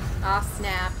 Ah,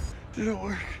 snap. Did it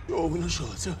work? Oh, no, sure,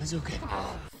 it's okay.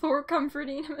 Oh, Thor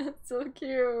comforting him, it's so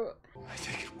cute. I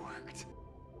think it worked.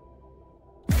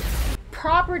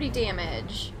 Property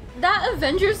damage. That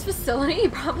Avengers facility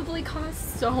probably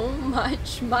cost so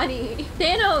much money.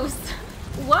 Thanos,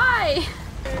 why?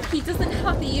 He doesn't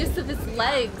have the use of his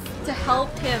legs to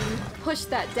help him push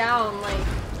that down.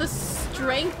 Like, the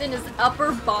strength in his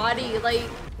upper body, like,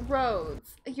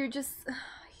 Rhodes, you're just,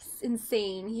 he's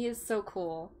insane. He is so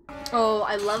cool. Oh,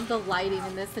 I love the lighting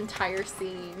in this entire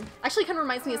scene. Actually kind of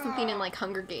reminds me of something in like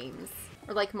Hunger Games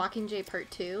or like Mockingjay Part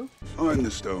 2. Find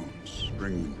the stones,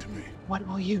 bring them to me. What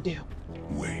will you do?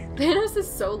 Wait. Thanos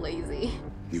is so lazy.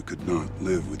 You could not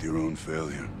live with your own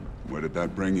failure. Where did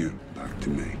that bring you? Back to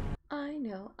me. I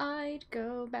know, I'd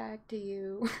go back to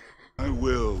you. I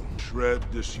will shred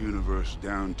this universe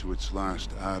down to its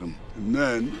last atom, and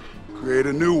then create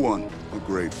a new one, a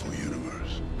grateful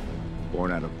universe.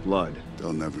 Born out of blood.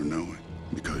 They'll never know it,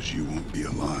 because you won't be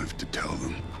alive to tell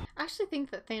them. I actually think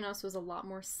that Thanos was a lot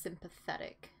more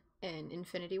sympathetic in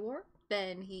Infinity War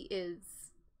than he is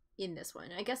in this one.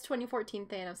 I guess 2014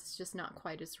 Thanos is just not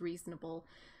quite as reasonable,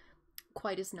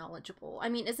 quite as knowledgeable. I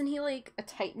mean, isn't he like a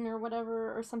Titan or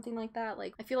whatever or something like that?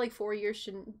 Like, I feel like 4 years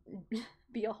shouldn't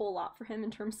be a whole lot for him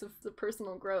in terms of the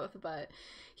personal growth, but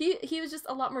he was just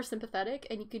a lot more sympathetic,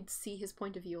 and you could see his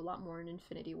point of view a lot more in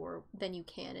Infinity War than you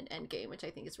can in Endgame, which I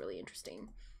think is really interesting.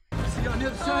 See you on the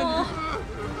other side.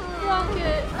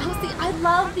 Rocket! Oh, see, I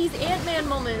love these Ant-Man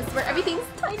moments where everything's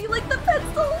tiny like the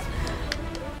pencil.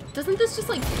 Doesn't this just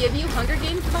like give you Hunger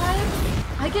Games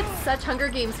vibes? I get such Hunger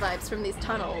Games vibes from these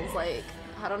tunnels. Like,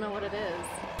 I don't know what it is.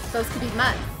 Those could be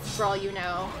months for all you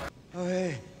know. Oh,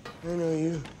 hey, I know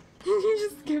you. He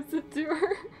just gives it to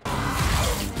her.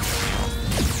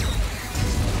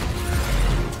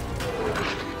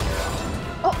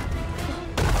 Oh!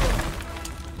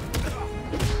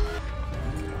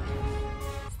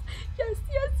 Yes,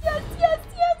 yes, yes, yes,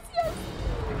 yes, yes!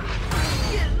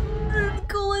 Yes! The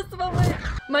coolest moment!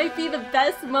 Might be the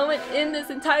best moment in this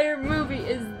entire movie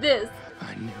is this.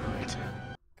 I knew it.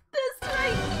 This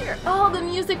right here! Oh, the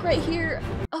music right here!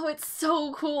 Oh, it's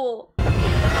so cool!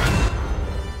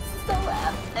 So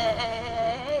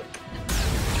epic!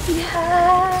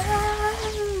 Yes!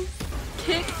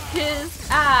 Kick his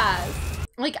ass!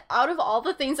 Like, out of all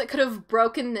the things that could have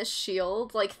broken this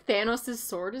shield, like, Thanos'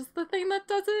 sword is the thing that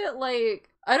does it? Like,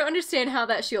 I don't understand how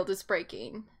that shield is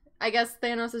breaking. I guess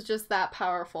Thanos is just that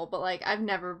powerful, but like, I've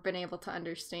never been able to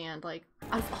understand, like,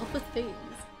 out of all the things,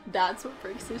 that's what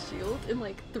breaks his shield in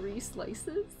like 3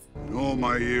 slices? In all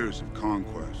my years of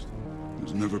conquest, it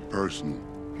was never personal.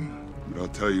 But I'll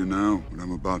tell you now what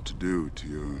I'm about to do to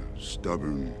your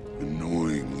stubborn,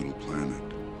 annoying little planet.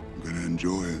 I'm gonna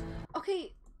enjoy it.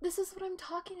 Okay, this is what I'm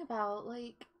talking about.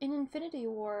 Like, in Infinity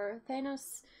War,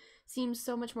 Thanos seems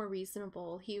so much more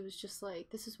reasonable. He was just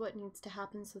like, this is what needs to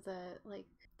happen so that, like,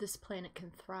 this planet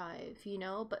can thrive, you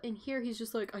know? But in here, he's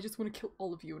just like, I just want to kill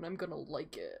all of you and I'm gonna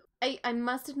like it. I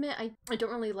must admit, I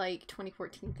don't really like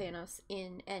 2014 Thanos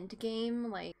in Endgame.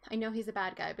 Like, I know he's a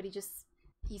bad guy, but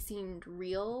he seemed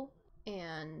real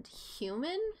and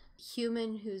human.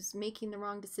 Human who's making the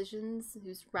wrong decisions,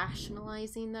 who's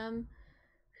rationalizing them,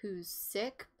 who's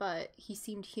sick, but he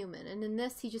seemed human. And in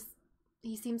this,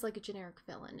 he seems like a generic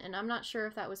villain. And I'm not sure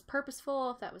if that was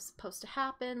purposeful, if that was supposed to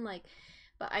happen, like,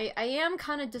 but I am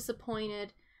kind of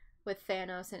disappointed with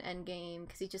Thanos in Endgame,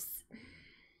 because he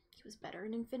was better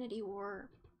in Infinity War.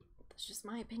 That's just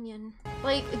my opinion.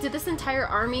 Like, did this entire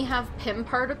army have Pym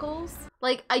particles?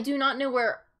 Like, I do not know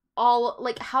where all,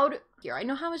 like, here, I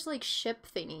know how his, like, ship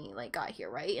thingy, like, got here,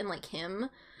 right? And, like,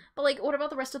 him. But, like, what about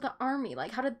the rest of the army?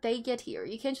 Like, how did they get here?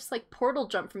 You can't just, like, portal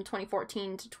jump from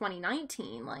 2014 to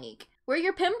 2019. Like, where are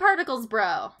your Pym particles,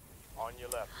 bro? On your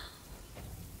left.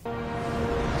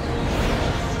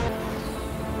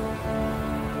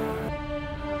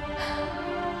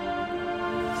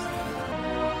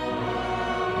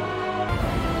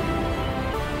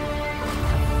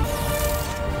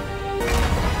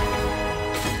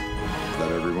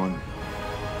 Everyone,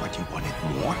 what you wanted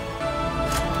more?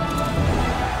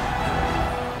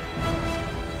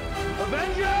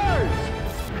 Avengers!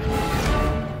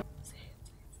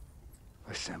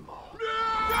 Assemble.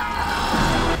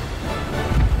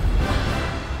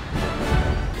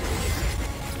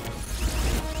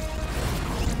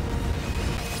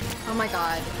 Oh my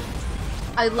god.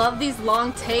 I love these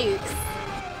long takes.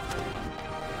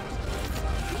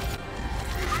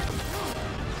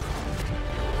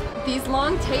 These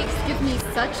long takes give me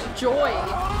such joy.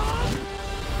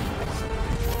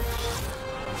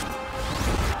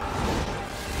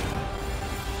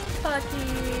 Bucky.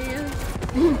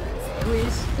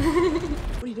 Squish.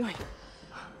 What are you doing?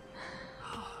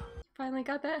 Finally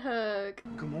got that hug.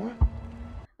 Gamora?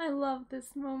 I love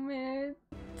this moment.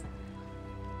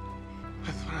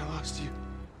 I thought I lost you.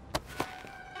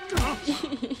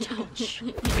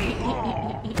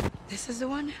 This is the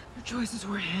one? Your choices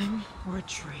were him or a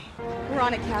tree. We're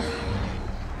on it, Cap.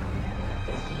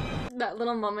 That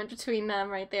little moment between them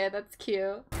right there, that's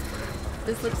cute.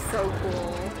 This looks so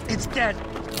cool. It's dead.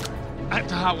 I have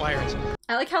to hotwire it.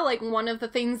 I like how, like, one of the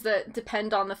things that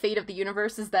depend on the fate of the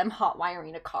universe is them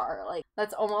hotwiring a car. Like,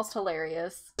 that's almost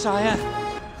hilarious. Saya.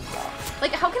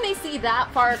 Like, how can they see that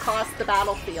far across the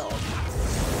battlefield?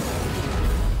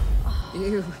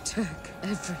 You took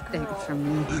everything from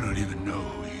me. I don't even know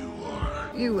who you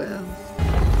are. You will.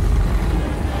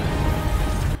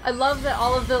 I love that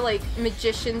all of the, like,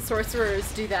 magician sorcerers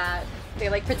do that. They,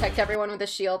 like, protect everyone with a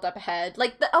shield up ahead.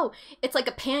 Like, it's like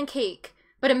a pancake,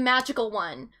 but a magical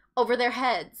one over their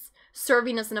heads,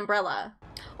 serving as an umbrella.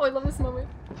 Oh, I love this moment.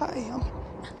 Hi, I'm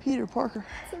Peter Parker.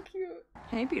 So cute.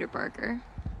 Hey, Peter Parker.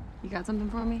 You got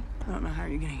something for me? I don't know how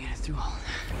you're gonna get it through all of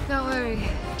that. Don't worry.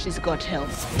 She's got help.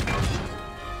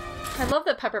 I love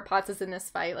that Pepper Potts is in this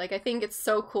fight. Like, I think it's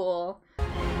so cool.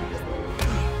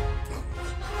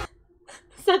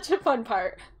 Such a fun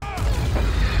part.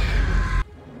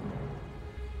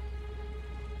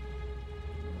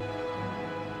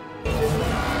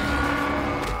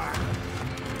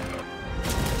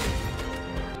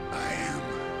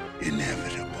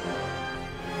 Inevitable.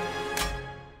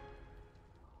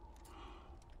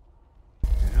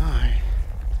 And I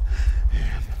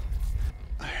am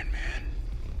Iron Man.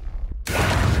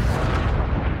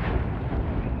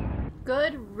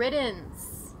 Good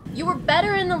riddance. You were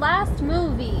better in the last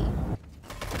movie.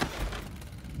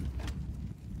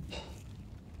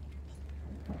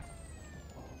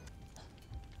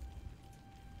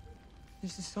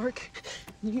 Mrs. Stark,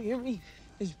 can you hear me?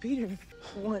 It's Peter.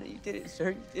 What? You did it,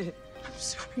 sir. You did it. I'm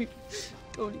sorry.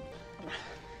 Tony.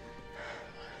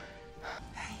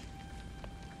 Hey.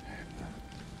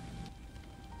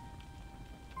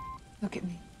 Look at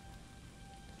me.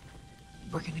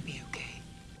 We're gonna be okay.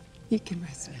 You can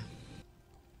rest now.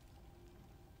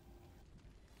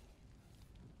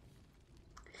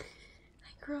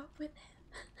 I grew up with him.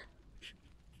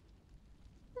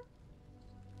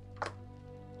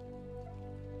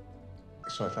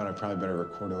 So I thought I'd probably better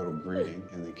record a little greeting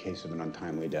in the case of an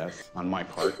untimely death on my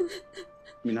part. I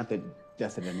mean, not that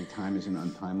death at any time isn't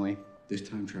untimely. This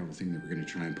time travel thing that we're gonna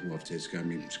try and pull off today's got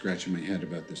me scratching my head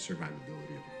about the survivability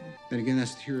of it. Then again,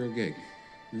 that's the hero gig.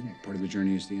 Part of the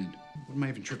journey is the end. What am I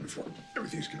even tripping for?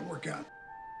 Everything's gonna work out.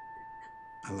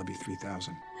 I love you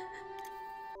 3,000.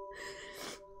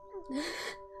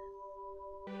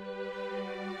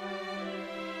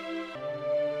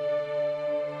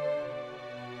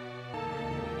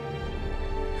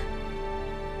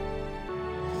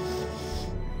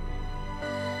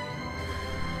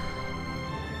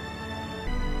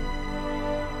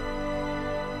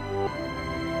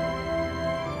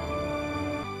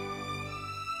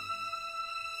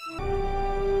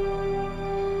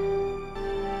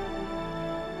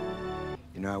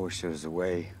 I wish there was a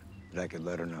way that I could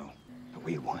let her know that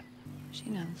we won. She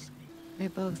knows. We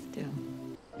both do.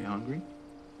 You hungry?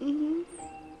 Mm-hmm.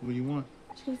 What do you want?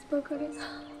 Cheeseburgers.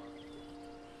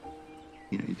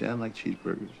 You know, your dad likes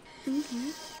cheeseburgers. Mm-hmm.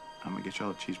 I'm gonna get you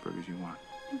all the cheeseburgers you want.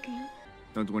 Okay.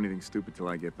 Don't do anything stupid till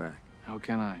I get back. How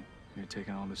can I? You're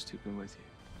taking all this stupid with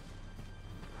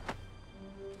you.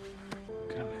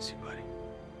 Gonna miss you, buddy.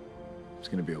 It's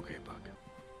gonna be okay, Buck.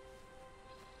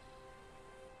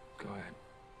 Go ahead.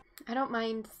 I don't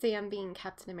mind Sam being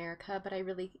Captain America, but I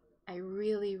really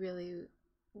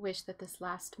wish that this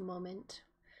last moment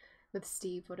with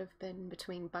Steve would have been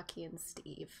between Bucky and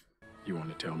Steve. You want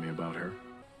to tell me about her?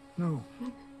 No.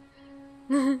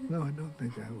 No, I don't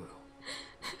think I will.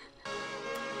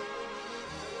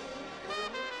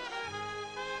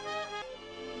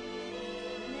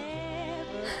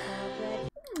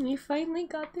 We finally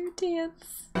got their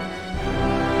dance.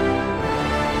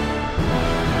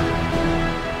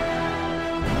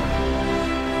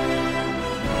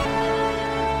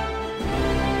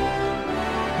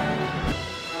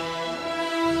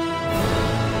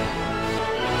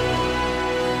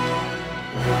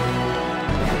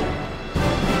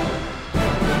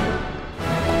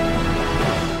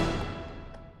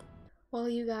 Well,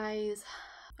 you guys,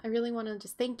 I really want to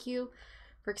just thank you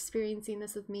for experiencing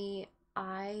this with me.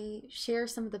 I share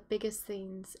some of the biggest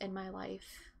things in my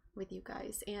life with you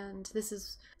guys, and this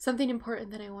is something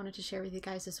important that I wanted to share with you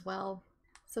guys as well.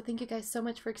 So thank you guys so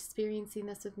much for experiencing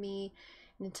this with me,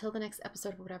 and until the next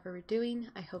episode of whatever we're doing,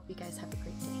 I hope you guys have a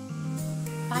great day.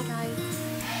 Bye, guys.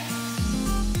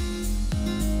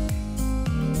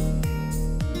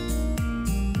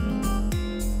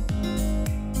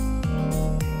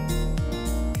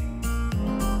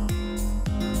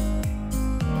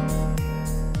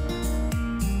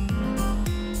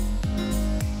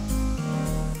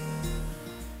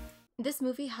 This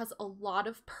movie has a lot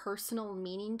of personal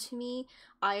meaning to me.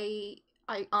 I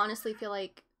honestly feel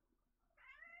like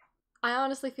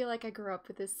I grew up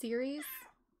with this series.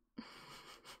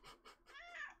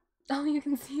 Oh, you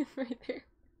can see him right there.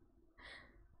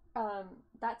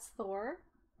 That's Thor,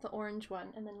 the orange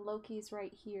one, and then Loki's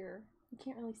right here. You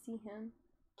can't really see him.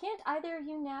 Can't either of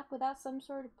you nap without some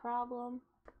sort of problem?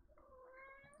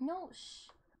 No, shh.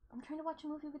 I'm trying to watch a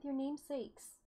movie with your namesakes.